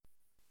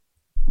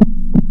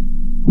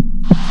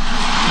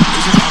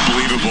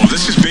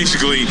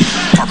basically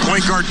our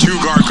point guard, two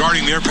guard,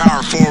 guarding their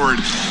power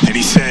forward, and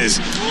he says,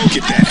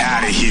 get that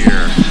out of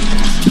here.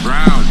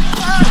 Brown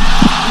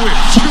with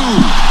two.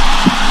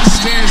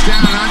 Stands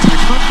down onto the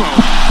Kumpo.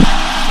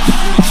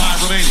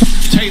 5 remaining.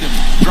 Tatum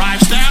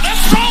drives down and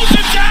throws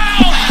it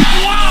down.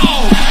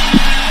 Wow!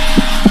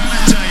 I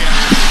tell you,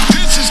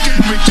 this is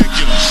getting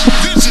ridiculous.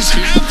 This is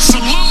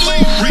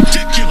absolutely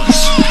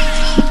ridiculous.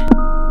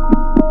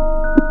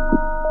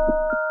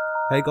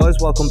 Hey guys,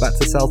 welcome back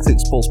to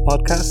Celtics Pulse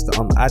Podcast.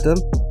 I'm Adam.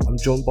 I'm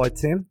joined by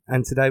Tim,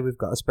 and today we've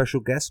got a special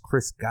guest,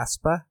 Chris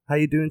Gasper. How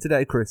you doing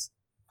today, Chris?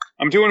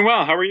 I'm doing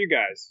well. How are you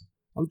guys?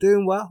 I'm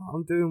doing well.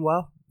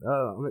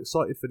 I'm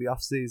excited for the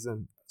off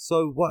season.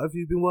 So, what have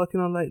you been working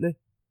on lately?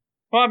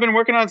 Well, I've been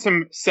working on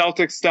some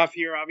Celtics stuff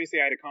here.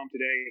 Obviously, I had a column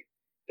today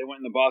that went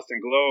in the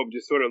Boston Globe,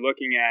 just sort of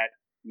looking at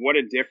what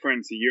a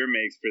difference a year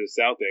makes for the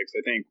Celtics.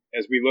 I think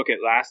as we look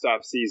at last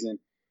off season,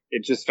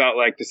 it just felt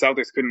like the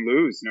Celtics couldn't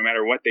lose no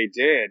matter what they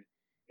did.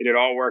 It had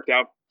all worked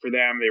out for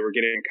them. They were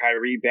getting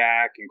Kyrie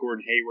back and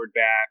Gordon Hayward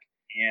back,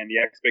 and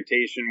the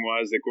expectation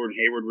was that Gordon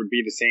Hayward would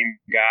be the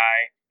same guy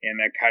and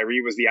that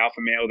Kyrie was the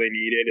alpha male they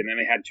needed. And then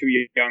they had two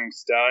young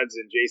studs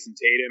in Jason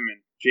Tatum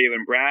and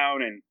Jaylen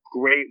Brown and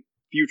great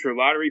future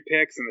lottery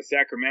picks and the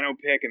Sacramento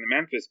pick and the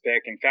Memphis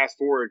pick. And fast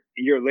forward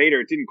a year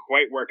later, it didn't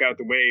quite work out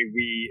the way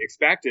we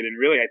expected. And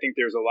really, I think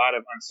there's a lot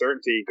of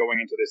uncertainty going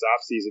into this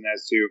offseason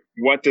as to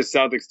what the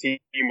Celtics team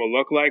will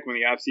look like when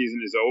the offseason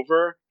is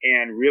over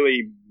and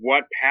really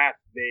what path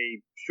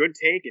they should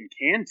take and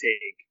can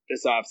take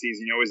this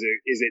offseason. You know, is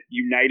it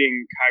uniting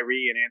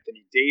Kyrie and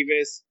Anthony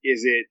Davis?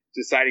 Is it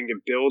deciding to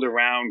build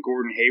around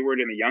Gordon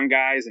Hayward and the young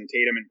guys and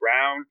Tatum and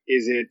Brown?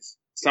 Is it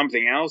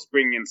something else,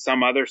 bringing in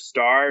some other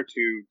star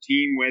to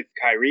team with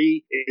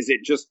Kyrie? Is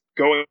it just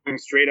going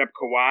straight up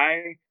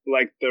Kawhi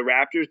like the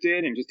Raptors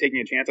did and just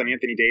taking a chance on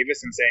Anthony Davis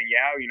and saying,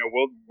 yeah, you know,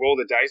 we'll roll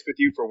the dice with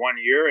you for 1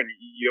 year and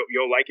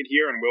you'll like it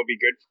here and we'll be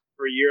good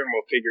for a year and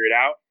we'll figure it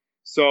out?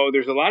 So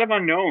there's a lot of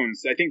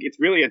unknowns. I think it's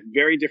really a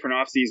very different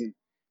offseason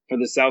for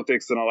the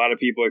Celtics than a lot of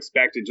people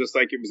expected, just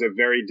like it was a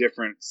very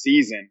different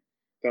season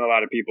than a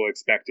lot of people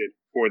expected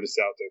for the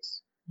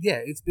Celtics.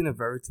 Yeah, it's been a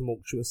very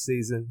tumultuous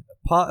season.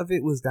 Part of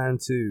it was down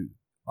to,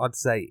 I'd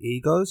say,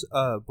 egos,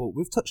 but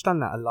we've touched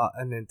on that a lot,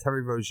 and then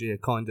Terry Rozier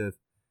kind of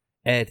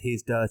aired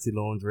his dirty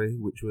laundry,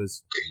 which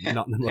was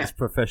not the most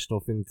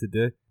professional thing to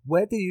do.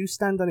 Where do you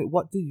stand on it?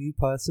 What do you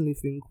personally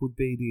think would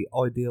be the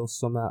ideal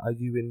summer? Are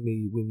you in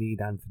the we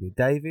need Anthony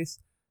Davis?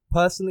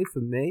 Personally,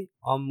 for me,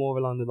 I'm more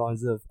along the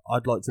lines of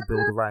I'd like to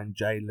build around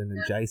Jaylen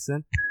and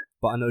Jason,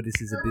 but I know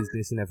this is a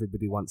business and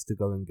everybody wants to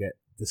go and get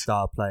the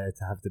star player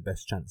to have the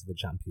best chance of a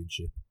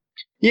championship.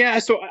 Yeah,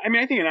 so, I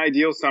mean, I think an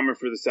ideal summer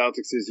for the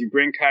Celtics is you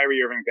bring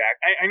Kyrie Irving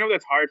back. I know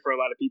that's hard for a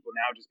lot of people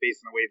now just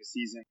based on the way the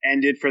season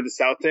ended for the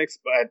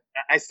Celtics, but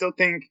I still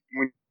think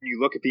when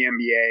you look at the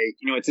NBA,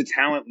 you know, it's a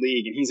talent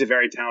league and he's a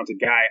very talented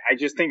guy. I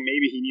just think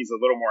maybe he needs a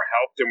little more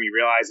help than we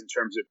realize in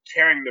terms of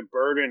carrying the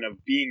burden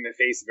of being the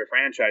face of a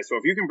franchise. So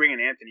if you can bring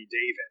in Anthony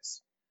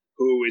Davis,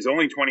 who is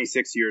only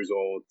 26 years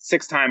old,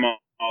 6-time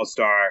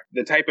All-Star,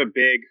 the type of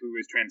big who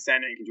is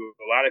transcendent, can do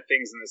a lot of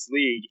things in this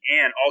league,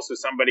 and also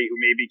somebody who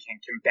maybe can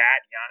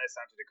combat Giannis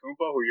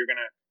Antetokounmpo, who you're going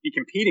to be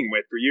competing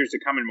with for years to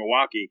come in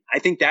Milwaukee. I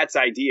think that's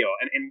ideal.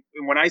 And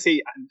when I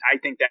say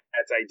I think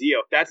that's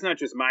ideal, that's not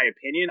just my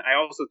opinion. I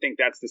also think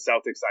that's the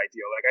Celtics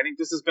ideal. Like, I think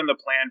this has been the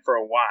plan for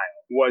a while,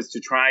 was to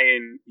try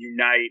and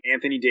unite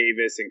Anthony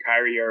Davis and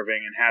Kyrie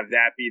Irving and have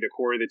that be the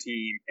core of the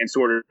team and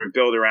sort of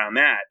build around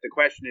that. The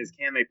question is,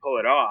 can they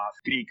pull it off?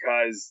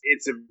 Because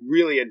it's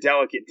really a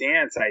delicate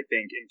dance, I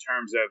think, in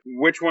terms of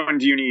which one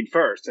do you need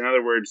first? In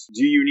other words,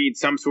 do you need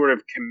some sort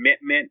of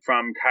commitment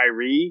from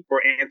Kyrie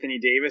for Anthony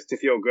Davis to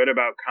feel good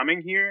about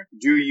coming here?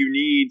 Do you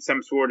need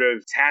some sort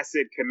of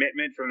tacit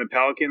commitment from the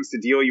Pelicans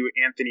to deal you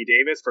Anthony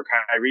Davis for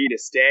Kyrie to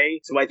stay?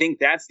 So I think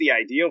that's the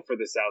ideal for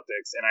the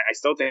Celtics, and I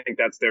still think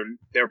that's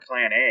their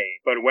plan A,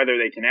 but whether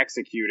they can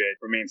execute it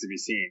remains to be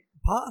seen.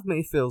 Part of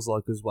me feels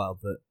like as well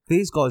that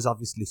these guys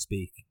obviously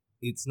speak.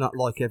 It's not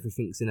like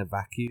everything's in a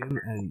vacuum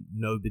and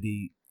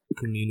nobody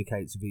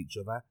communicates with each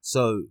other.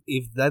 So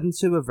if them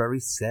two are very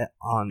set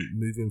on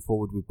moving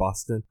forward with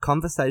Boston,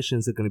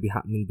 conversations are going to be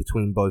happening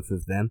between both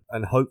of them,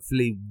 and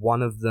hopefully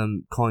one of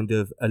them kind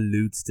of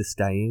alludes to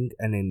staying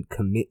and then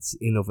commits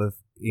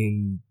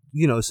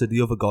so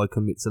the other guy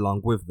commits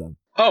along with them.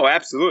 Oh,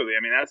 absolutely.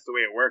 I mean, that's the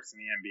way it works in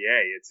the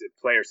NBA. It's a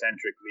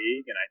player-centric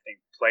league, and I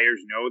think players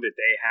know that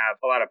they have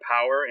a lot of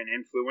power and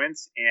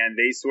influence, and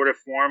they sort of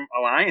form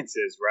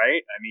alliances,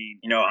 right? I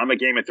mean, you know, I'm a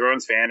Game of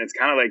Thrones fan. It's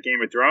kind of like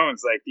Game of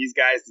Thrones. Like, these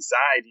guys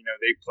decide, you know,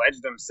 they pledge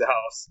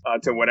themselves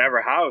to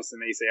whatever house,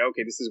 and they say,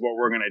 okay, this is what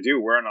we're going to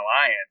do. We're an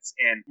alliance.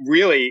 And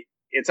really,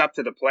 it's up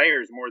to the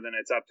players more than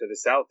it's up to the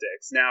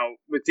Celtics. Now,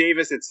 with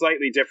Davis, it's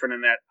slightly different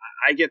in that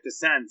I get the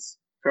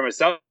sense from a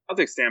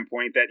Celtics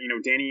standpoint that, you know,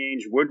 Danny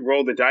Ainge would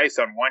roll the dice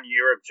on 1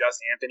 year of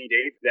just Anthony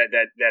Davis,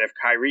 that if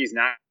Kyrie's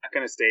not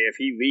going to stay, if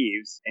he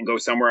leaves and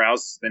goes somewhere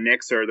else, the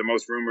Knicks are the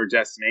most rumored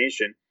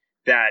destination,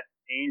 that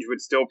Ainge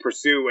would still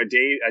pursue a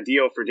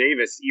deal for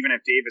Davis, even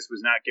if Davis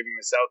was not giving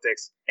the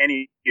Celtics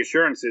any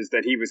assurances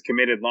that he was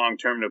committed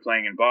long-term to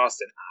playing in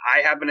Boston.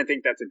 I happen to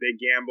think that's a big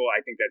gamble.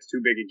 I think that's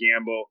too big a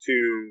gamble to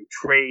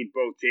trade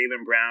both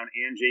Jaylen Brown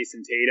and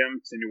Jason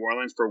Tatum to New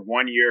Orleans for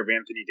 1 year of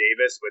Anthony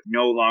Davis with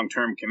no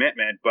long-term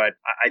commitment. But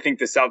I think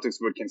the Celtics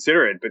would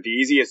consider it. But the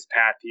easiest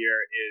path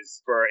here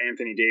is for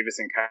Anthony Davis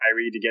and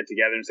Kyrie to get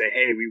together and say,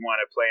 hey, we want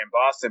to play in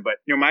Boston.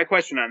 But, my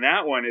question on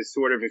that one is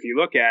sort of, if you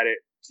look at it,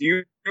 do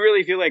you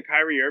really feel like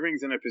Kyrie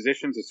Irving's in a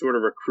position to sort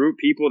of recruit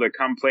people to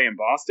come play in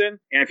Boston?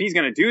 And if he's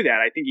going to do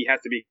that, I think he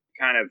has to be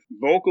kind of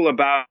vocal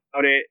about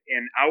it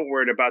and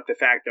outward about the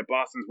fact that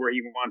Boston's where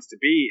he wants to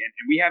be. And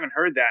we haven't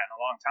heard that in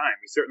a long time.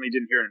 We certainly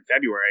didn't hear it in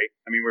February.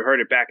 I mean, we heard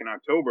it back in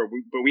October,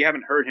 but we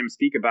haven't heard him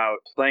speak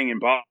about playing in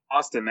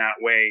Boston that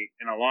way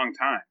in a long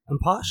time. And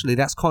partially,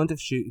 that's kind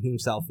of shooting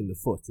himself in the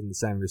foot in the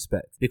same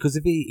respect. Because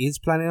if he is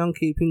planning on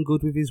keeping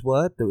good with his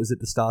word that was at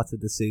the start of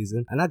the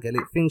season, and I get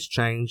it, things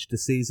changed. The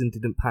season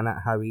didn't pan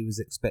out how he was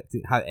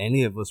expecting, how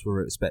any of us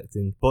were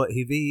expecting. But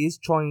if he is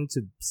trying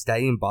to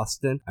stay in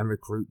Boston and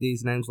recruit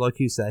these names, like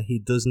you say, he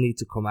does need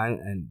to come out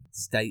and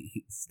state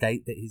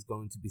that he's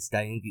going to be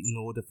staying in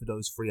order for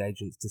those free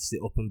agents to sit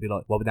up and be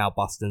like, well, now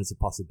Boston's a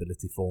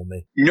possibility for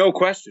me. No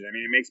question. I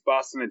mean, it makes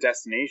Boston a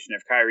destination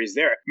if Kyrie's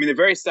there. I mean, the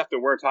very stuff that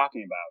we're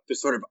talking about, the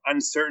sort of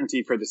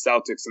uncertainty for the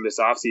Celtics in this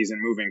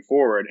offseason moving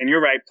forward. And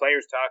you're right,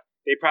 players talk,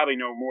 they probably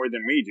know more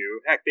than we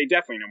do. Heck, they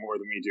definitely know more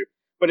than we do.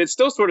 But it's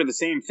still sort of the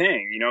same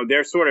thing.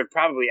 They're sort of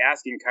probably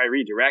asking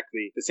Kyrie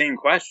directly the same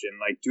question.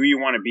 Like, do you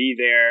want to be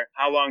there?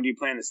 How long do you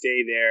plan to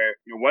stay there?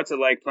 What's it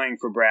like playing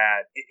for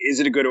Brad? Is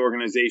it a good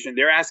organization?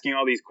 They're asking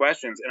all these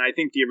questions. And I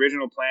think the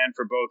original plan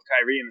for both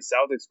Kyrie and the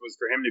Celtics was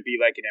for him to be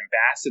like an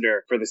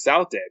ambassador for the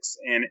Celtics.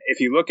 And if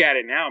you look at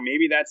it now,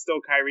 maybe that's still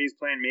Kyrie's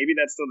plan. Maybe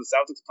that's still the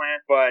Celtics plan.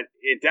 But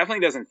it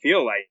definitely doesn't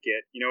feel like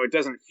it. It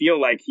doesn't feel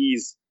like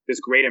he's this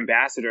great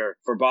ambassador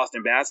for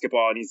Boston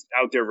basketball and he's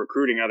out there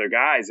recruiting other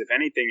guys. If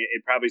anything,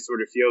 it probably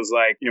sort of feels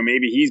like,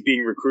 maybe he's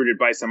being recruited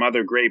by some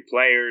other great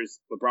players,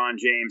 LeBron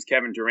James,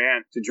 Kevin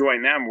Durant, to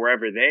join them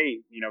wherever they,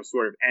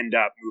 sort of end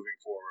up moving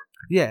forward.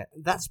 Yeah,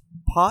 that's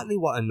partly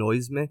what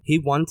annoys me. He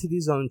wanted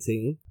his own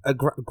team.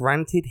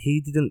 Granted,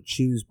 he didn't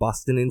choose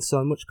Boston in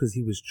so much because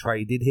he was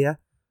traded here.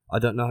 I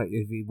don't know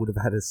if he would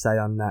have had a say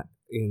on that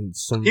in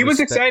some He was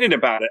respect. excited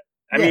about it.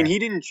 I mean, he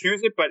didn't choose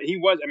it, but he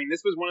was. I mean,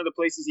 this was one of the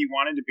places he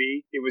wanted to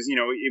be. It was,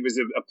 it was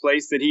a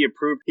place that he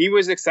approved. He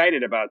was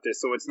excited about this,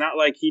 so it's not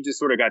like he just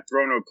sort of got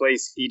thrown to a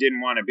place he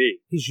didn't want to be.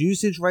 His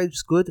usage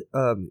rate's good.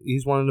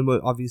 He's one of the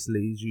most,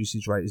 obviously, his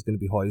usage rate is going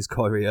to be high as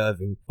Kyrie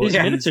Irving. His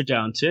minutes are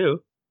down, too.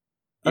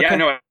 Okay. Yeah,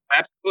 no,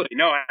 Absolutely.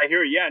 No, I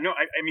hear you. Yeah, no,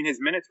 I mean, his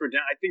minutes were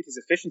down. I think his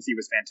efficiency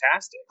was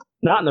fantastic.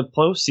 Not in the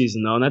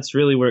postseason, though, and that's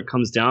really where it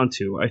comes down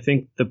to. I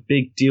think the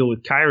big deal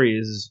with Kyrie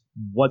is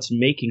what's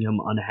making him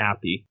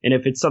unhappy. And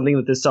if it's something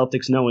that the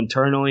Celtics know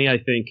internally, I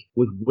think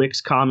with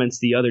Wick's comments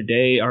the other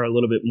day are a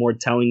little bit more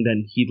telling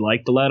than he'd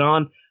like to let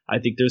on. I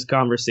think there's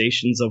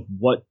conversations of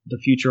what the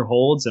future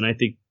holds, and I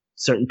think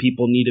certain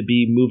people need to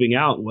be moving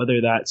out,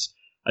 whether that's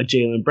a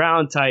Jaylen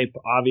Brown type.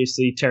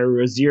 Obviously, Terry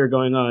Rozier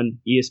going on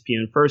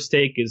ESPN First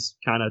Take is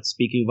kind of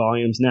speaking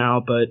volumes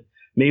now, but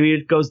maybe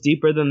it goes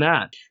deeper than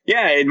that.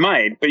 Yeah, it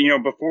might. But, you know,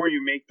 before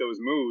you make those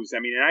moves, I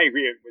mean, and I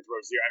agree with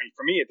Rozier. I mean,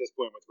 for me at this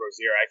point with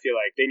Rozier, I feel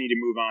like they need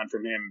to move on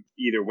from him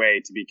either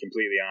way, to be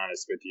completely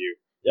honest with you.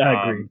 Yeah,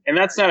 I agree. And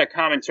that's not a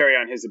commentary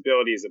on his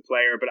ability as a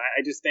player, but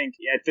I just think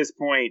at this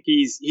point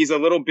he's a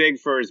little big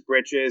for his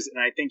britches,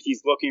 and I think he's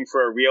looking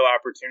for a real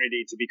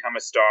opportunity to become a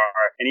star.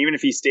 And even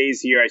if he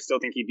stays here, I still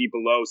think he'd be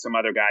below some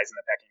other guys in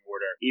the pecking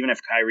order, even if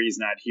Kyrie's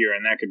not here,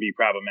 and that could be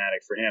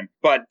problematic for him.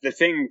 But the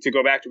thing, to go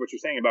back to what you're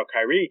saying about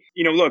Kyrie,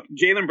 you know, look,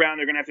 Jaylen Brown,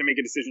 they're going to have to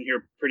make a decision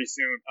here pretty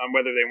soon on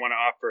whether they want to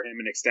offer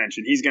him an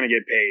extension. He's going to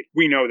get paid.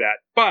 We know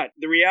that. But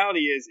the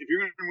reality is, if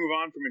you're going to move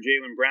on from a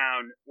Jaylen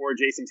Brown or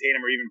Jason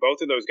Tatum or even both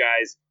of those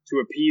guys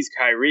to appease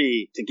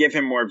Kyrie, to give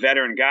him more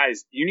veteran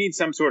guys, you need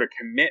some sort of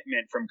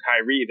commitment from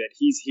Kyrie that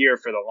he's here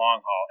for the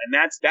long haul. And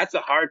that's the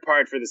hard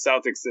part for the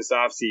Celtics this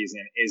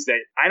offseason, is that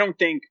I don't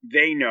think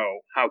they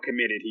know how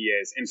committed he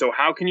is. And so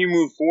how can you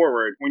move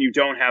forward when you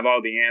don't have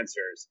all the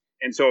answers?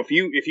 And so if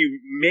you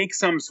make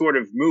some sort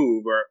of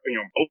move or, you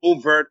know,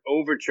 overt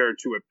overture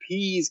to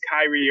appease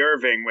Kyrie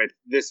Irving with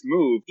this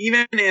move,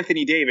 even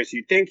Anthony Davis,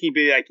 you'd think he'd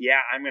be like,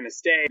 yeah, I'm going to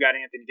stay. Got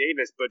Anthony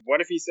Davis. But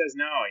what if he says,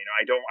 no, you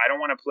know, I don't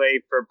want to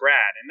play for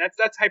Brad? And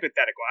that's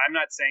hypothetical. I'm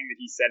not saying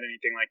that he said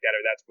anything like that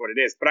or that's what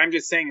it is. But I'm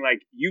just saying,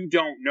 like, you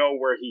don't know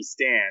where he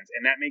stands.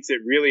 And that makes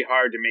it really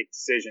hard to make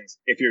decisions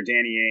if you're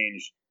Danny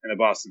Ainge and the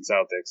Boston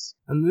Celtics.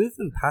 And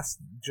moving past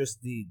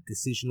just the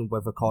decision of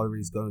whether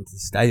Kyrie's going to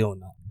stay or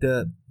not,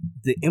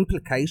 the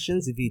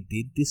implications if he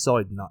did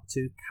decide not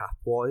to,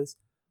 cap-wise,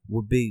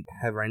 would be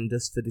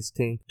horrendous for this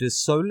team. There's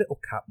so little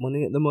cap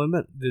money at the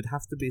moment, there'd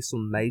have to be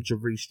some major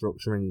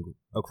restructuring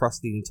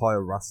across the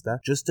entire roster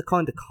just to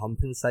kind of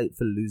compensate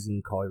for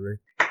losing Kyrie.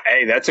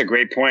 Hey, that's a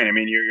great point. I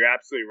mean, you're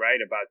absolutely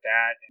right about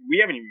that. We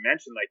haven't even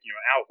mentioned,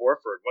 Al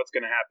Horford. What's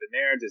going to happen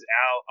there? Does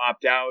Al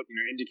opt out?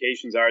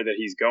 Indications are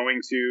that he's going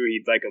to.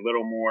 He'd like a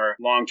little more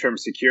long-term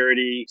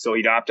security, so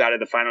he'd opt out of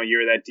the final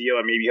year of that deal,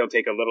 or maybe he'll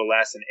take a little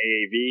less in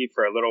AAV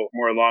for a little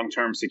more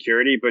long-term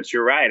security. But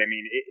you're right. I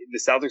mean,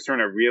 the Celtics are in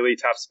a really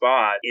tough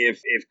spot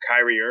if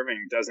Kyrie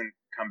Irving doesn't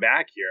come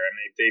back here. I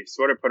mean, they've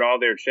sort of put all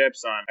their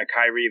chips on a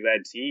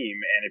Kyrie-led team,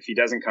 and if he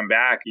doesn't come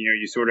back, you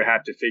sort of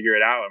have to figure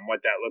it out and what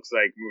that looks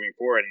like moving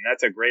forward. And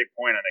that's a great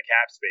point on the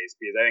cap space,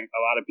 because I think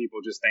a lot of people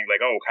just think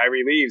oh,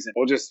 Kyrie leaves and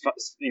we'll just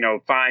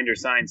find or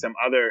sign some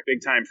other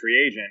big-time free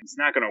agent. It's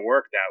not going to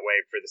work that way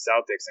for the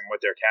Celtics and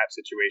what their cap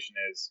situation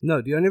is.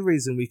 No, the only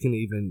reason we can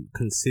even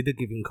consider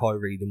giving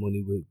Kyrie the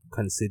money we're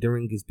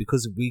considering is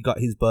because we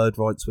got his bird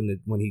rights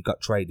when he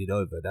got traded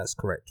over. That's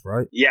correct,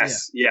 right?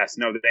 Yes.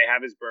 No, they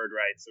have his bird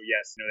rights, so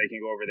yes. They can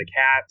go over the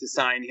cap to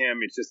sign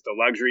him. It's just the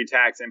luxury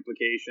tax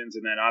implications.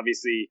 And then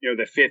obviously,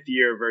 the 5th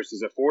year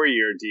versus a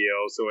 4-year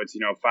deal. So it's,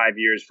 5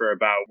 years for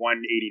about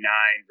 189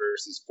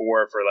 versus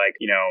 4 for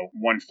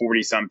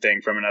 140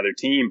 something from another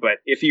team.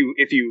 But if you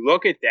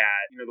look at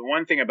that, the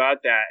one thing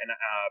about that, and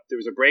there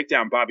was a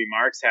breakdown Bobby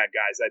Marks had,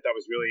 guys, I thought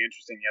was really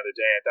interesting the other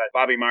day. I thought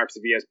Bobby Marks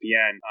of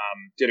ESPN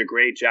did a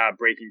great job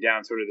breaking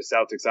down sort of the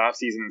Celtics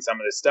offseason and some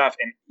of this stuff.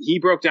 And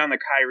he broke down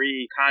the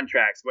Kyrie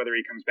contracts, whether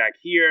he comes back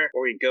here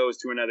or he goes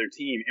to another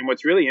team. And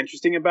what's really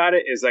interesting about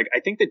it is I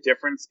think the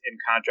difference in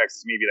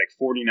contracts is maybe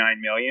 $49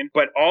 million,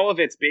 but all of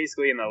it's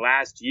basically in the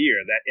last year,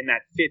 that in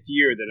that 5th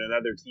year that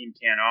another team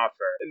can't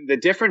offer. The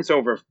difference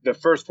over the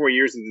first 4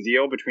 years of the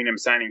deal between him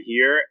signing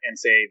here and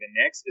say the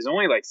Knicks is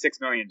only $6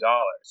 million.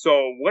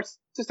 So what's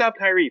to stop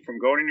Kyrie from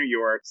going to New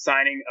York,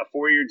 signing a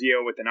 4-year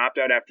deal with an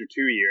opt-out after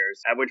 2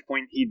 years, at which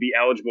point he'd be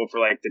eligible for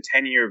the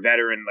 10-year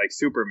veteran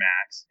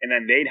Supermax, and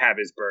then they'd have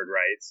his bird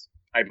rights,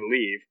 I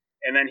believe.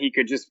 And then he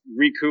could just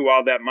recoup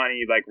all that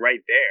money right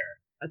there.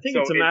 I think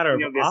it's a matter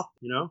of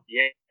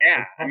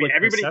Yeah. I mean,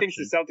 everybody thinks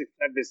the Celtics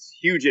have this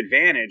huge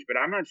advantage, but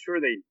I'm not sure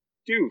they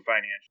do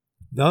financially.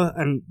 No,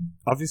 and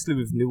obviously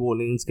with New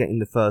Orleans getting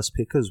the first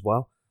pick as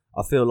well,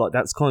 I feel like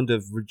that's kind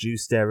of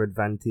reduced their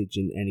advantage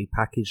in any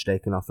package they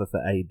can offer for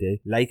AD.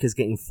 Lakers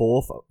getting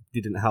 4th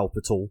didn't help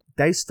at all.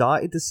 They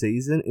started the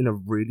season in a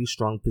really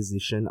strong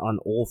position on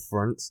all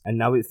fronts, and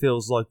now it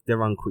feels like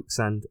they're on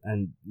quicksand,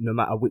 and no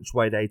matter which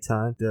way they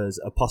turn, there's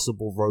a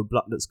possible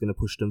roadblock that's going to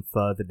push them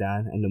further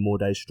down, and the more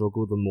they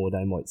struggle, the more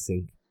they might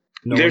sink.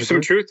 There's some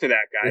truth to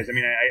that, guys. I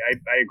mean,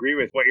 I agree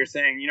with what you're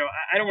saying.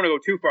 I don't want to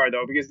go too far,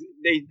 though, because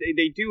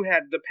they do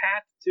have the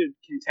path to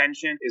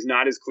contention is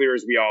not as clear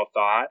as we all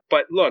thought.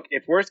 But look,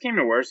 if worst came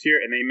to worst here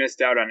and they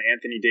missed out on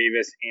Anthony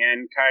Davis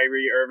and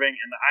Kyrie Irving,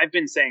 and I've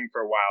been saying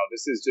for a while,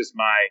 this is just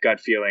my gut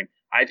feeling,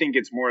 I think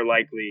it's more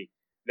likely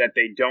that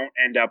they don't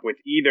end up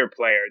with either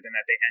player than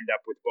that they end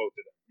up with both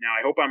of them. Now,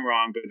 I hope I'm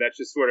wrong, but that's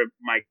just sort of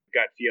my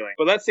gut feeling.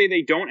 But let's say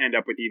they don't end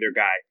up with either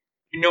guy.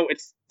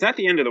 It's not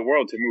the end of the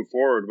world to move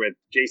forward with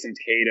Jason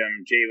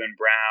Tatum, Jaylen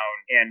Brown,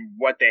 and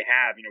what they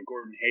have,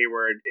 Gordon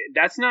Hayward.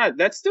 That's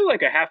still a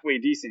halfway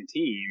decent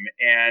team,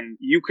 and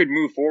you could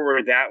move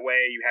forward that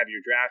way. You have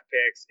your draft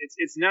picks.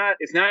 It's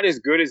not as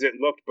good as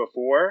it looked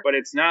before, but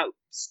it's not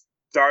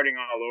starting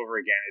all over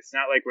again. It's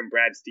not like when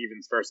Brad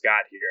Stevens first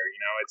got here.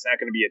 It's not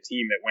going to be a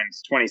team that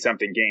wins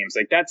 20-something games.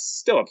 That's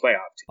still a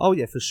playoff team. Oh,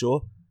 yeah, for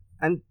sure.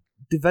 And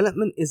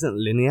development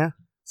isn't linear.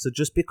 So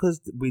just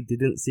because we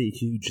didn't see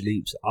huge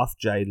leaps off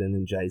Jaylen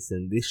and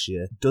Jason this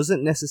year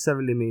doesn't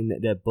necessarily mean that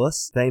they're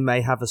busts. They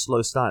may have a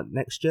slow start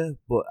next year,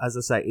 but as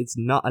I say, it's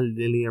not a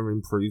linear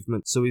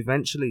improvement. So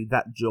eventually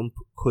that jump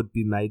could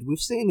be made. We've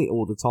seen it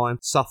all the time.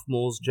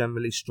 Sophomores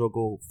generally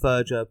struggle.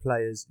 Third-year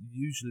players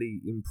usually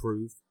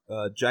improve.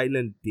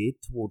 Jaylen did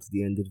towards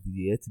the end of the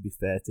year, to be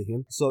fair to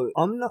him. So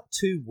I'm not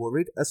too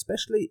worried,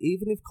 especially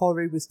even if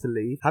Kyrie was to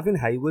leave. Having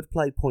Hayward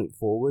play point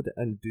forward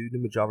and do the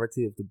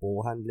majority of the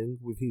ball handling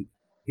with his...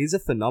 He's a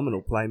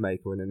phenomenal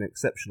playmaker and an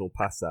exceptional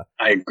passer.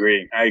 I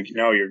agree.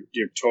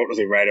 You're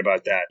totally right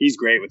about that. He's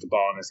great with the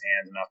ball in his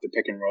hands and off the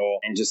pick and roll,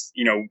 and just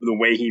the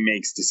way he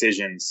makes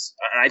decisions.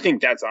 And I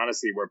think that's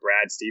honestly where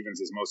Brad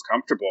Stevens is most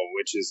comfortable,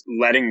 which is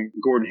letting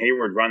Gordon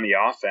Hayward run the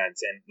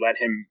offense and let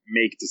him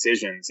make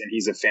decisions. And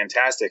he's a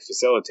fantastic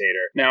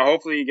facilitator. Now,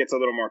 hopefully, he gets a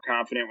little more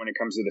confident when it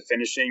comes to the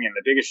finishing. And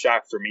the biggest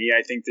shock for me,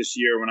 I think, this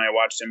year when I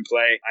watched him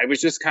play, I was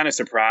just kind of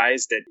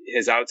surprised that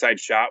his outside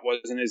shot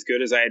wasn't as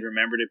good as I had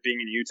remembered it being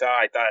in Utah.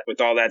 I thought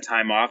with all that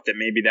time off that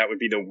maybe that would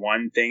be the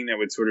one thing that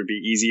would sort of be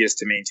easiest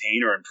to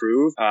maintain or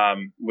improve,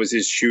 was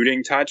his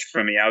shooting touch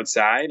from the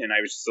outside. And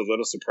I was just a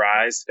little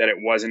surprised that it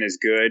wasn't as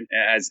good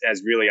as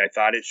really I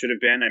thought it should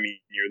have been. I mean,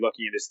 you're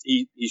looking at this,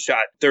 he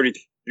shot 33%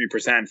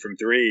 from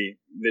three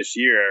this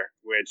year,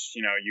 which,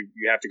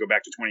 you have to go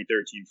back to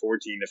 2013-14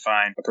 to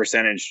find a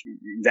percentage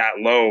that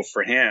low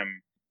for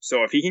him.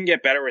 So if he can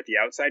get better with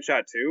the outside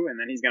shot too, and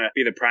then he's going to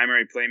be the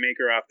primary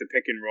playmaker off the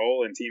pick and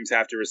roll, and teams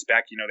have to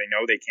respect, they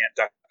know they can't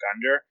duck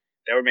under.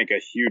 that would make a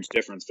huge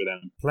difference for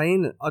them.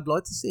 I'd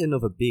like to see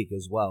another big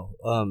as well.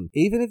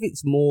 Even if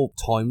it's more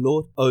Time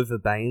Lord over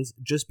Baines,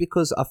 just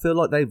because I feel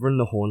like they run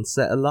the horn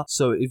set a lot.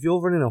 So if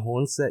you're running a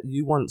horn set,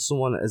 you want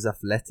someone as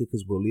athletic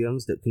as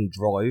Williams that can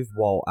drive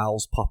while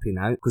Al's popping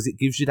out, because it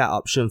gives you that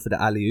option for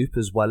the alley-oop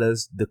as well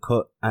as the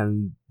cut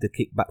and the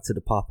kick back to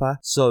the popper.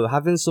 So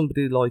having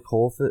somebody like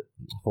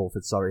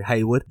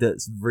Hayward,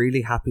 that's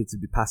really happy to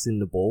be passing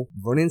the ball,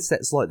 running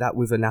sets like that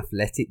with an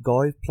athletic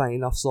guy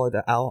playing offside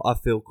at Al, I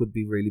feel could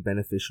be really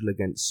beneficial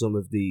against some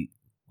of the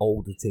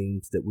older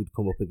teams that we'd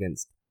come up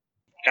against.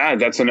 Yeah,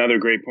 that's another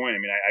great point. I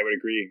mean, I would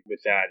agree with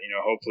that.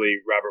 Hopefully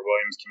Robert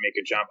Williams can make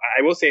a jump.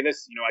 I will say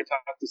this, I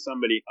talked to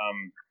somebody,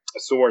 a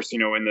source,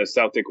 in the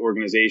Celtic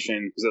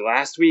organization. Was it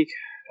last week?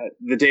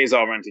 The days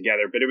all run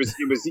together, but it was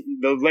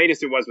the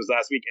latest it was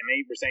last week, and they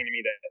were saying to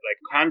me that, like,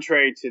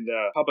 contrary to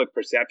the public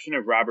perception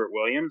of Robert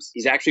Williams,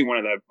 he's actually one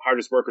of the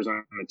hardest workers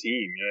on the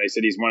team. They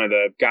said he's one of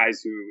the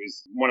guys who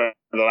is one of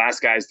the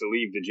last guys to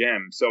leave the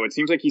gym. So it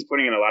seems like he's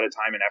putting in a lot of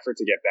time and effort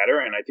to get better,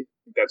 and I think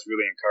that's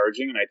really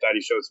encouraging. And I thought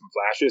he showed some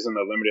flashes in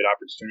the limited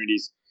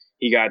opportunities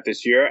he got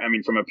this year. I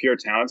mean, from a pure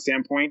talent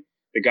standpoint,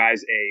 the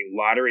guy's a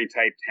lottery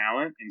type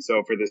talent. And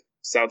so for the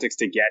Celtics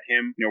to get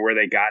him, where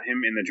they got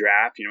him in the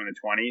draft, in the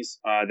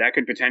 20s, that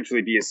could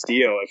potentially be a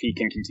steal if he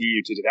can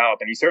continue to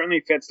develop. And he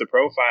certainly fits the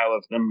profile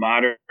of the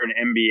modern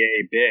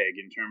NBA big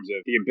in terms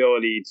of the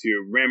ability to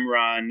rim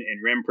run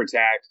and rim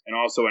protect, and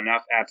also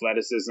enough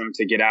athleticism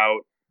to get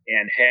out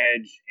and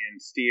hedge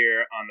and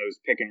steer on those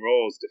pick and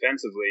rolls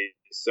defensively.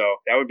 So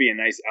that would be a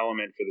nice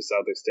element for the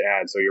Celtics to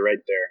add. So you're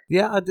right there.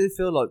 Yeah, I do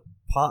feel like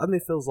part of me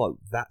feels like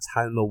that's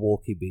how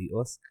Milwaukee beat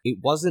us. It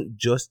wasn't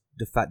just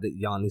the fact that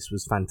Giannis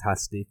was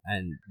fantastic,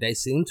 and they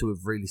seem to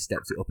have really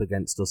stepped it up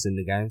against us in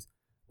the games.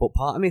 But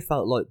part of me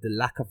felt like the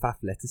lack of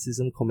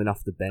athleticism coming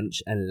off the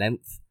bench and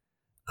length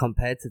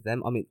compared to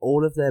them. I mean,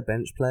 all of their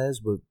bench players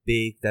were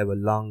big, they were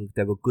long,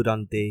 they were good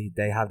on D,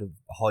 they had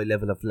a high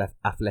level of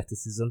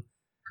athleticism.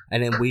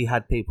 And then we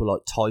had people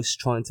like Tice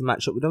trying to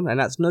match up with them. And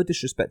that's no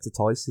disrespect to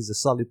Tice, he's a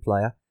solid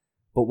player.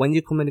 But when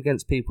you're coming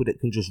against people that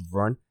can just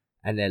run,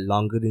 and they're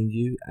longer than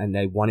you, and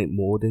they want it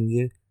more than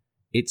you,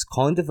 it's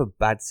kind of a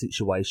bad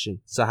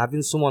situation. So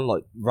having someone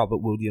like Robert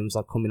Williams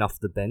coming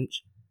off the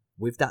bench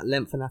with that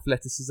length and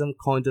athleticism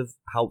kind of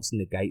helps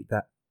negate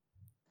that.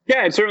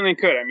 Yeah, it certainly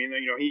could. I mean,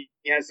 he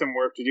has some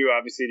work to do,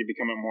 obviously, to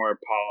become a more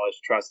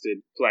polished,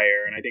 trusted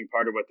player. And I think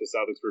part of what the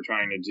Celtics were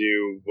trying to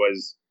do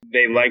was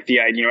they liked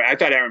the idea. I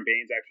thought Aaron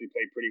Baines actually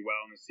played pretty well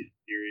in the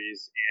series.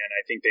 And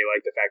I think they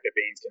like the fact that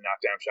Baines can knock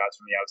down shots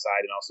from the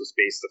outside and also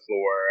space the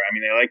floor. I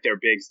mean, they like their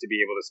bigs to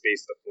be able to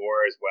space the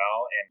floor as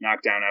well and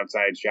knock down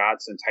outside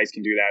shots. And Tice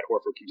can do that.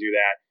 Horford can do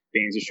that.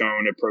 Baines has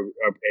shown a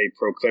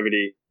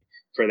proclivity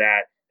for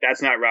that.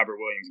 That's not Robert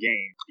Williams'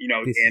 game,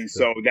 and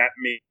so that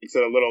makes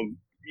it a little.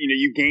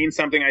 You gain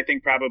something, I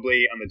think,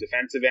 probably on the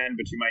defensive end,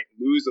 but you might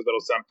lose a little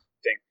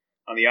something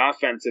on the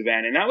offensive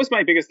end. And that was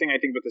my biggest thing,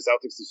 I think, with the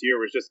Celtics this year,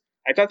 was just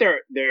I thought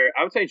their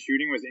outside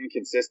shooting was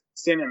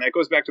inconsistent. And that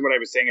goes back to what I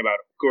was saying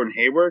about Gordon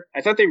Hayward. I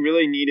thought they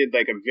really needed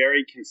like a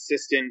very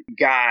consistent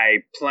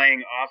guy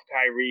playing off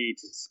Kyrie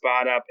to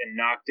spot up and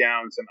knock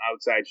down some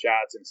outside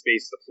shots and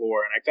space the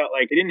floor. And I felt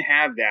like they didn't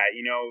have that.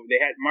 They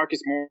had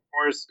Marcus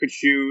Morris could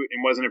shoot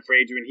and wasn't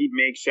afraid to, and he'd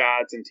make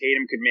shots, and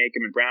Tatum could make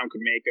them, and Brown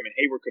could make them, and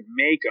Hayward could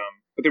make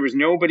them. But there was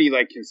nobody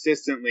like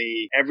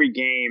consistently every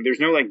game. There's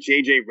no like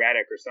JJ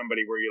Redick or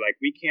somebody where you're like,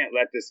 we can't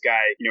let this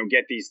guy,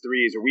 get these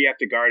threes, or we have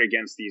to guard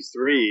against these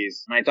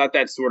threes. And I thought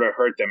that sort of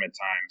hurt them at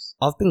times.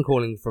 I've been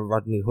calling for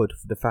Rodney Hood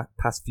for the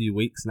past few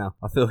weeks now.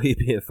 I feel he'd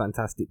be a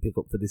fantastic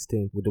pickup for this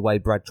team with the way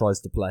Brad tries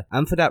to play.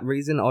 And for that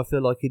reason, I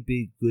feel like he'd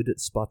be good at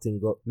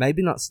spotting up.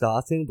 Maybe not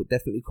starting, but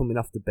definitely coming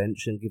off the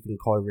bench and giving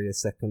Kyrie a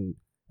second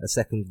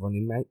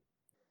running mate.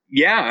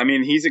 Yeah, I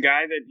mean, he's a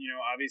guy that,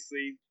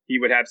 obviously he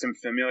would have some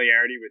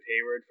familiarity with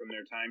Hayward from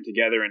their time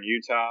together in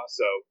Utah.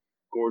 So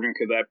Gordon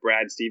could let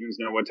Brad Stevens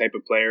know what type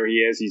of player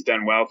he is. He's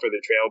done well for the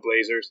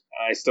Trailblazers.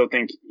 I still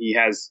think he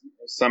has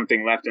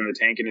something left in the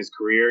tank in his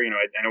career. I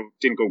know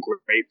it didn't go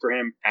great for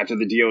him after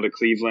the deal to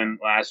Cleveland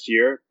last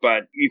year,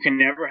 but you can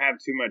never have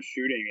too much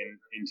shooting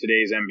in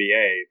today's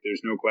NBA.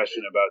 There's no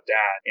question about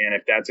that. And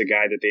if that's a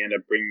guy that they end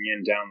up bringing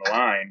in down the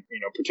line,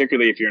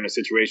 particularly if you're in a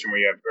situation where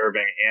you have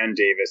Irving and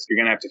Davis,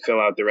 you're going to have to fill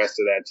out the rest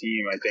of that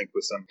team, I think,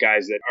 with some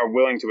guys that are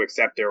willing to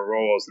accept their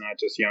roles, not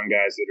just young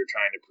guys that are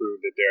trying to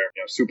prove that they're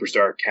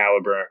superstar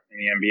caliber in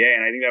the NBA.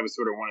 And I think that was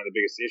sort of one of the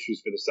biggest issues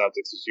for the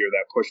Celtics this year,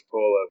 that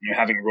push-pull of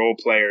having role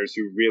players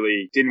who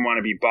really didn't want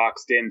to be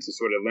boxed into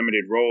sort of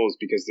limited roles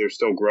because they're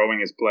still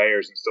growing as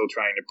players and still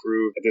trying to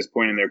prove at this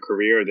point in their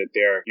career that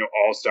they're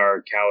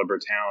all-star caliber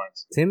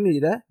talents. Tim, are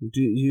you there?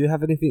 Do you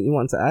have anything you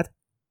want to add?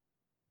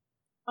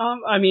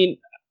 I mean,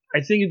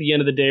 I think at the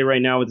end of the day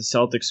right now with the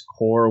Celtics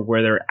core,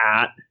 where they're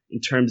at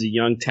in terms of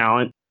young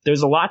talent,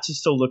 there's a lot to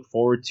still look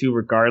forward to,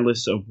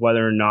 regardless of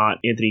whether or not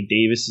Anthony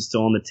Davis is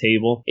still on the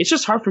table. It's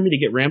just hard for me to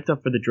get ramped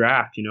up for the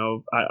draft.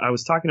 I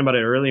was talking about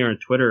it earlier on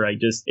Twitter.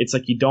 It's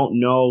like you don't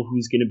know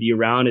who's going to be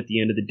around at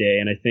the end of the day.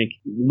 And I think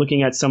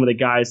looking at some of the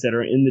guys that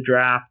are in the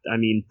draft, I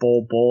mean,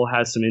 Bull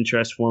has some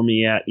interest for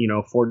me at,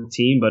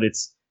 14, but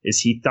is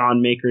he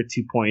Thon Maker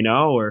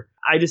 2.0? Or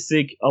I just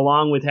think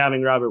along with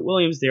having Robert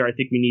Williams there, I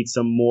think we need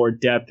some more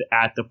depth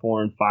at the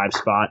 4 and 5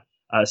 spot.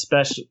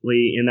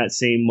 Especially in that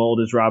same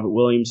mold as Robert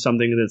Williams,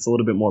 something that's a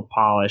little bit more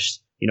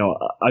polished.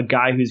 A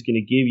guy who's going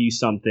to give you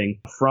something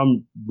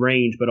from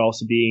range, but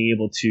also being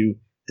able to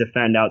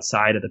defend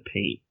outside of the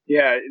paint.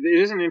 Yeah,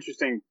 this is an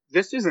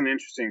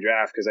interesting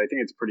draft because I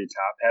think it's pretty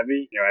top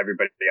heavy.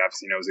 Everybody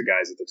obviously knows the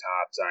guys at the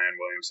top, Zion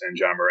Williamson,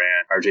 John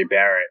Morant, RJ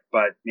Barrett,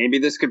 but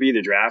maybe this could be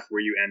the draft where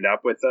you end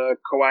up with a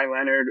Kawhi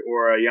Leonard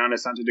or a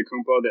Giannis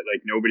Antetokounmpo that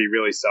nobody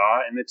really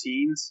saw in the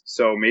teens.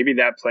 So maybe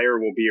that player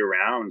will be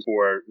around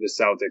for the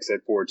Celtics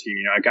at 14.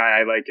 A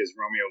guy I like is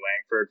Romeo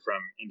Langford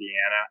from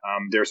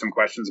Indiana. There are some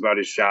questions about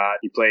his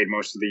shot. He played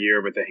most of the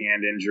year with a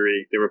hand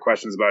injury. There were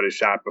questions about his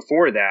shot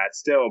before that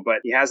still, but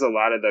he has a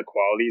lot of the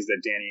qualities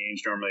that Danny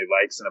Ainge normally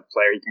likes in a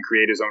player. He can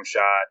create his own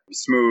shot.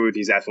 He's smooth.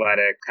 He's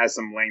athletic. Has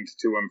some length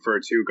to him for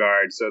a 2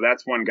 guard. So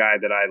that's one guy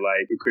that I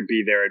like who could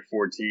be there at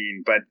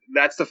 14. But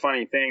that's the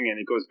funny thing, and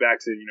it goes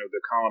back to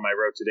the column I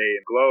wrote today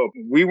in Globe.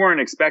 We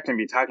weren't expecting to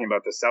be talking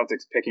about the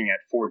Celtics picking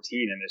at 14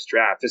 in this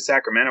draft. The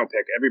Sacramento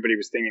pick, everybody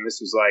was thinking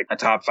this was like a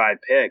top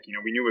 5 pick.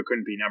 We knew it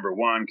couldn't be number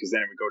 1 because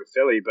then it would go to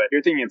Philly. But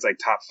you're thinking it's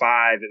like top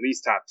 5, at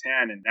least top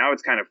 10, and now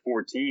it's kind of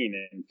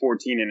 14 and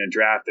 14 in a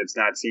draft that's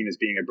not seen as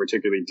being a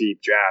particularly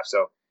deep draft.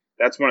 So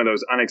that's one of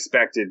those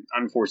unexpected,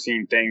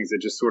 unforeseen things that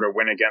just sort of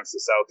went against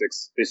the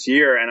Celtics this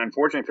year. And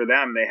unfortunately for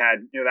them, they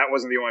had, that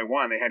wasn't the only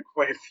one. They had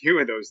quite a few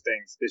of those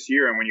things this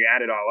year. And when you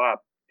add it all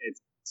up, it's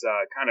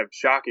kind of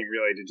shocking,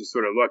 really, to just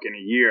sort of look in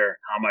a year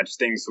how much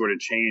things sort of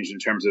changed in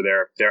terms of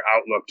their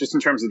outlook, just in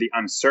terms of the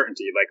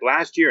uncertainty. Like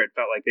last year, it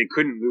felt like they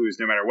couldn't lose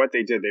no matter what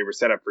they did. They were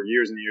set up for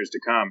years and years to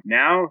come.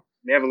 Now,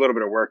 they have a little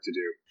bit of work to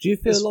do. Do you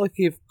feel like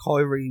if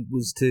Kyrie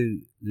was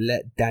to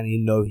let Danny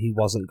know he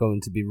wasn't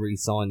going to be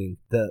re-signing,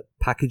 that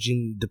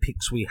packaging the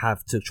picks we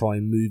have to try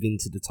and move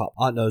into the top,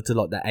 I don't know, to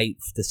the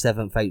 8th, the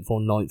 7th, 8th or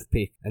 9th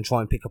pick and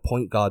try and pick a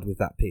point guard with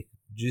that pick,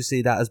 do you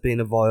see that as being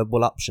a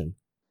viable option?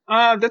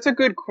 That's a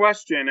good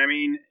question. I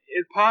mean,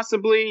 it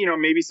possibly,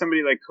 maybe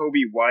somebody like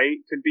Kobe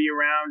White could be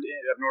around,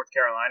 of North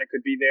Carolina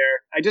could be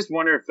there. I just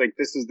wonder if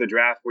this is the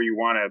draft where you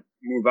want to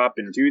move up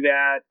and do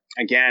that.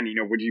 Again,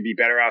 would you be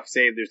better off,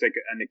 say, if there's a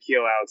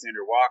Nickeil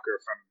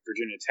Alexander-Walker from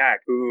Virginia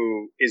Tech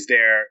who is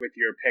there with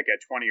your pick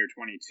at 20 or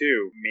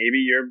 22.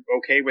 Maybe you're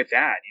okay with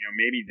that.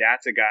 Maybe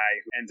that's a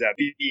guy who ends up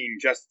being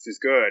just as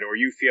good or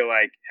you feel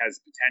like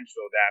has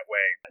potential that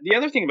way. The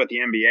other thing about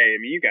the NBA, I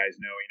mean, you guys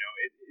know,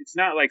 it's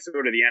not like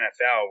sort of the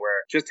NFL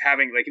where just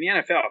having, in the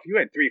NFL, if you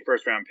had 3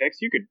 first-round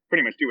picks, you could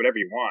pretty much do whatever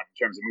you want in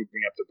terms of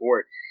moving up the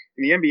board.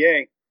 In the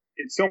NBA,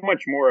 it's so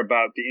much more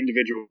about the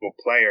individual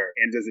player.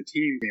 And does a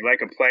team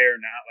like a player,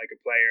 not like a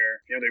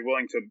player? They're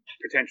willing to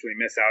potentially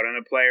miss out on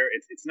a player.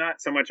 It's not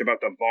so much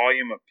about the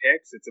volume of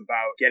picks. It's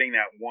about getting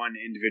that one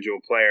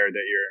individual player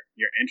that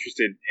you're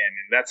interested in.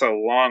 And that's a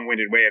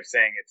long-winded way of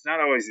saying it's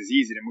not always as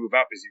easy to move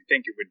up as you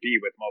think it would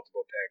be with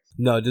multiple picks.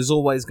 No, there's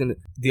always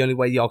the only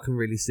way y'all can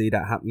really see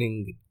that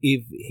happening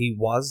if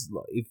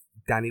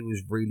Danny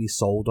was really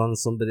sold on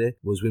somebody,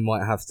 was we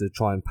might have to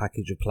try and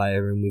package a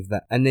player in with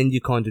that, and then you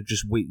kind of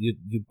just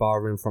you're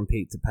borrowing from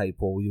Pete to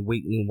paper, or you're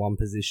weakening one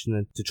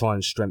position to try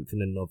and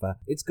strengthen another.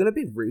 It's going to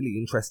be really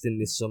interesting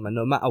this summer,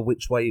 no matter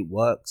which way it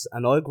works.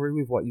 And I agree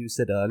with what you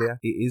said earlier.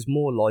 It is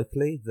more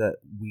likely that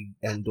we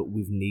end up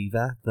with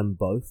neither than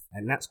both,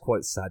 and that's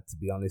quite sad, to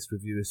be honest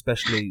with you,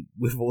 especially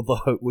with all the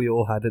hope we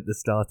all had at the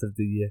start of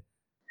the year.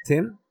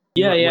 Tim?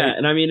 Yeah,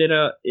 and I mean,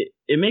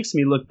 it makes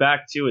me look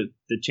back too at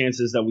the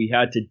chances that we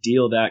had to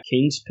deal that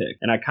Kings pick,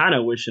 and I kind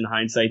of wish in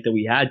hindsight that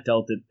we had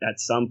dealt it at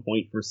some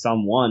point for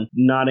someone,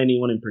 not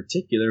anyone in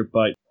particular,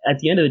 but at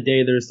the end of the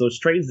day, there's those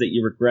trades that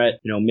you regret,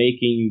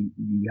 making.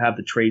 You have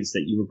the trades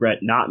that you regret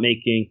not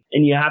making,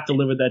 and you have to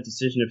live with that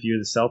decision if you're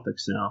the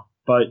Celtics now.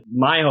 But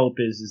my hope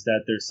is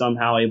that they're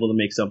somehow able to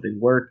make something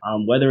work.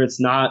 Whether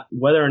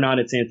or not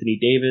it's Anthony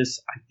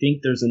Davis, I think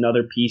there's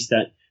another piece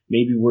that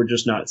maybe we're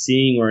just not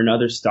seeing, or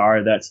another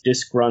star that's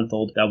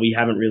disgruntled that we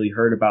haven't really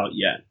heard about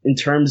yet. In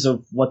terms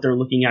of what they're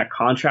looking at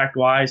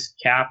contract-wise,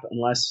 cap,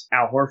 unless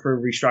Al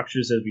Horford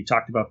restructures, as we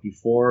talked about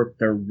before,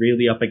 they're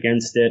really up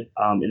against it.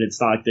 And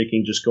it's not like they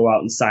can just go out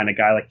and sign a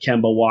guy like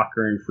Kemba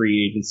Walker in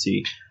free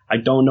agency. I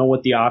don't know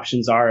what the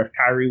options are if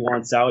Kyrie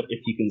wants out,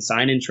 if you can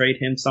sign and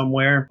trade him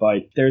somewhere,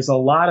 but there's a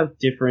lot of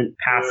different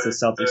paths the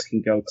Celtics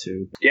can go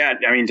to. Yeah,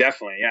 I mean,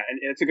 definitely. Yeah,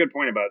 and it's a good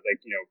point about,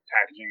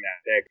 packaging that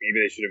pick.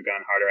 Maybe they should have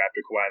gone harder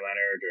after Kawhi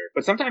Leonard.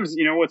 But sometimes,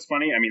 what's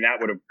funny? I mean,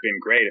 that would have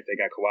been great if they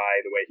got Kawhi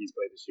the way he's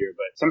played this year.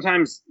 But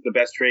sometimes the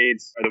best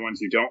trades are the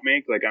ones you don't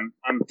make.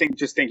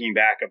 Just thinking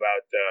back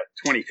about the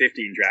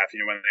 2015 draft,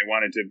 when they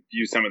wanted to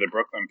use some of the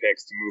Brooklyn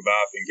picks to move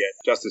up and get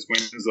Justice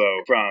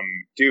Winslow from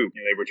Duke.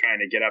 They were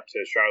trying to get up to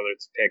Charlotte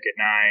Charlotte's pick at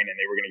 9, and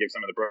they were going to give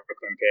some of the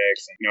Brooklyn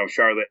picks. And,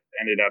 Charlotte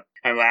ended up,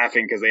 I'm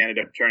laughing because they ended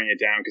up turning it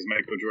down because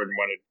Michael Jordan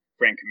wanted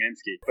Frank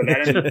Kaminsky. But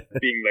that ended up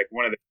being like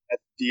one of the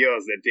best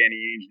deals that Danny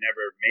Ainge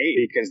never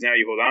made, because now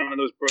you hold on to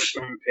those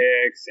Brooklyn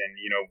picks, and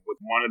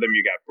with one of them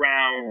you got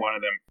Brown, one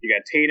of them you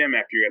got Tatum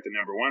after you got the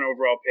number 1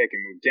 overall pick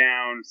and moved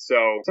down.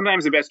 So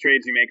sometimes the best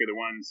trades you make are the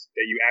ones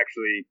that you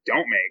actually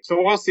don't make. So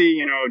we'll see.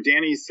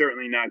 Danny's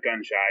certainly not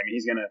gun shy. I mean,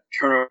 he's going to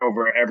turn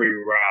over every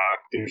rock.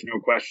 There's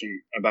no question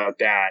about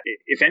that.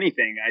 If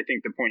anything, I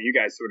think the point you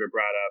guys sort of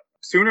brought up,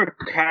 sooner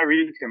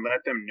Kyrie can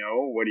let them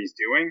know what he's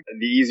doing,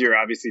 the easier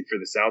obviously for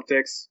the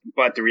Celtics.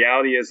 But the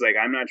reality is,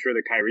 I'm not sure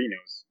that Kyrie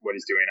knows what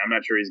he's doing. I'm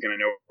not sure he's going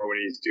to know what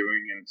he's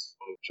doing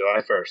until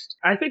July 1st.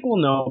 I think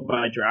we'll know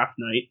by draft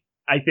night.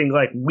 I think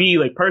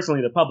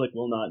personally, the public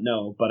will not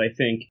know, but I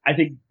think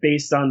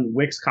based on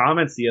Wick's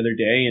comments the other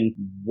day and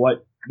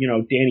what,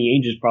 Danny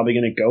Ainge is probably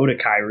going to go to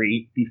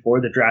Kyrie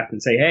before the draft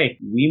and say, hey,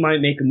 we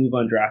might make a move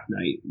on draft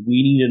night.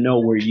 We need to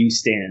know where you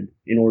stand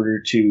in order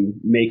to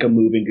make a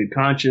move in good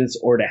conscience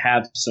or to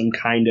have some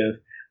kind of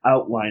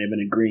outline of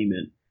an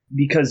agreement.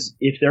 Because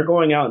if they're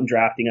going out and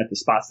drafting at the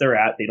spots they're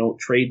at, they don't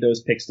trade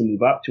those picks to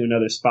move up to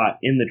another spot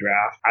in the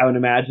draft. I would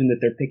imagine that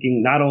they're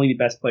picking not only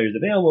the best players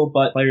available,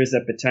 but players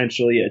that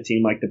potentially a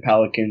team like the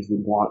Pelicans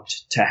would want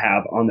to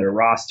have on their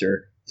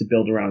roster to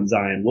build around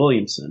Zion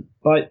Williamson.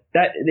 But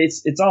that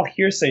it's all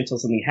hearsay until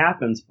something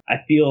happens. I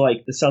feel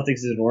like the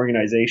Celtics is an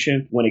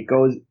organization, when it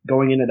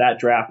going into that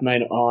draft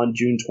night on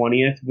June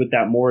 20th with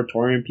that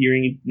moratorium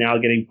period now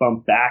getting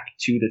bumped back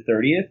to the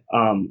 30th,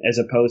 as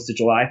opposed to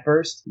July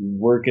 1st,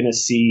 we're going to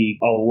see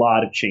a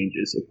lot of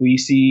changes. If we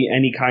see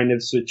any kind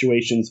of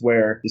situations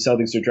where the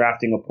Celtics are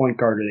drafting a point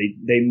guard or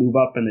they move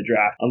up in the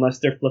draft, unless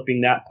they're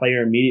flipping that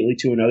player immediately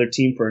to another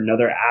team for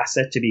another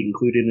asset to be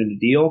included in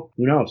the deal,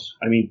 who knows?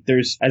 I mean,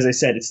 as I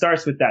said, it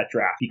starts with that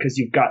draft because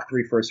you've got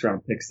 3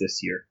 first-round picks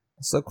this year.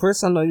 So,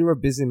 Chris, I know you're a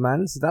busy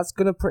man, so that's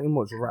going to pretty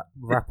much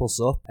wrap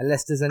us up,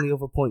 unless there's any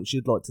other points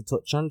you'd like to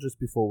touch on just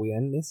before we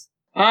end this.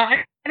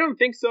 I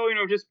don't think so.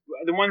 Just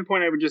the one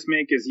point I would just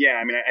make is,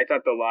 I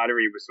thought the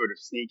lottery was sort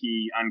of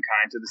sneaky,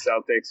 unkind to the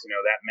Celtics.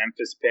 That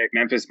Memphis pick,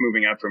 Memphis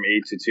moving up from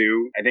 8 to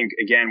 2. I think,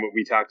 again, what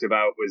we talked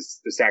about was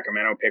the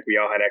Sacramento pick. We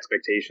all had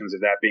expectations of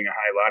that being a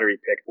high lottery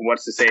pick.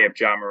 What's to say if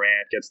Ja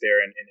Morant gets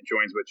there and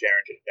joins with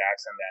Jaren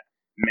Jackson, that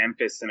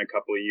Memphis in a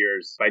couple of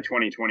years, by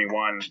 2021,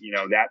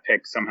 that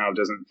pick somehow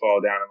doesn't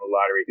fall down in the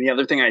lottery. And the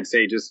other thing I'd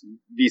say, just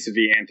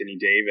vis-a-vis Anthony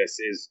Davis,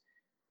 is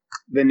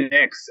the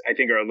Knicks, I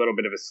think, are a little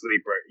bit of a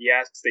sleeper.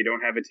 Yes, they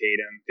don't have a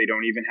Tatum. They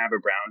don't even have a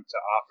Brown to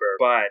offer.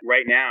 But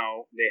right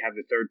now, they have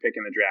the 3rd pick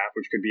in the draft,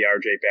 which could be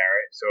RJ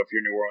Barrett. So if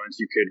you're New Orleans,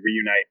 you could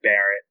reunite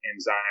Barrett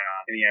and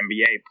Zion in the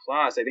NBA.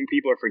 Plus, I think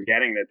people are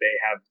forgetting that they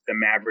have the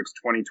Mavericks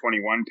 2021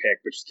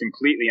 pick, which is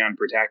completely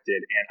unprotected.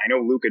 And I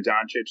know Luka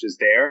Doncic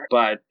is there,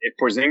 but if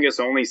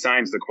Porzingis only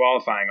signs the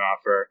qualifying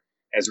offer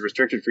as a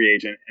restricted free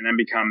agent and then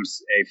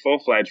becomes a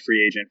full-fledged free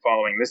agent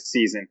following this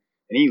season,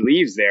 and he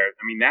leaves there,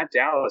 I mean, that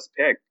Dallas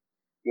pick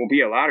will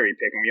be a lottery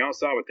pick. And we all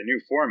saw with the new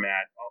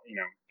format,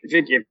 if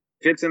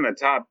it's in the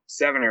top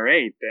 7 or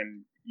 8,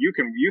 then you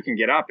can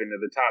get up into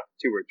the top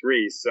 2 or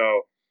 3. So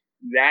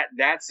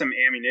that's some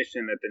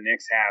ammunition that the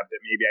Knicks have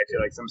that maybe I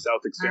feel like some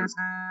Celtics fans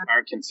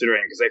aren't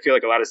considering, because I feel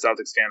like a lot of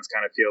Celtics fans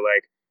kind of feel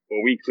like,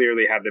 well, we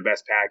clearly have the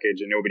best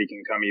package and nobody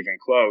can come even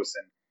close.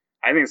 And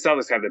I think the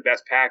Celtics have the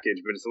best package,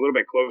 but it's a little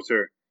bit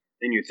closer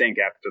than you think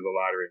after the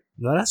lottery.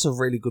 No, that's a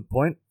really good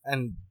point.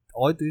 And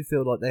I do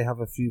feel like they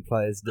have a few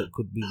players that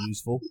could be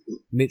useful.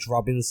 Mitch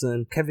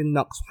Robinson. Kevin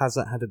Knox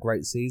hasn't had a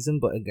great season,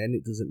 but again,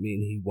 it doesn't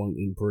mean he won't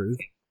improve.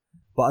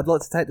 But I'd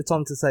like to take the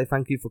time to say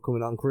thank you for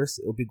coming on, Chris.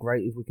 It'll be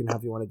great if we can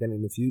have you on again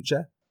in the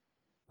future.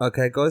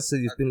 Okay, guys, so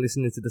you've been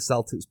listening to the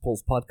Celtics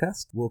Pulse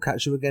podcast. We'll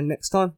catch you again next time.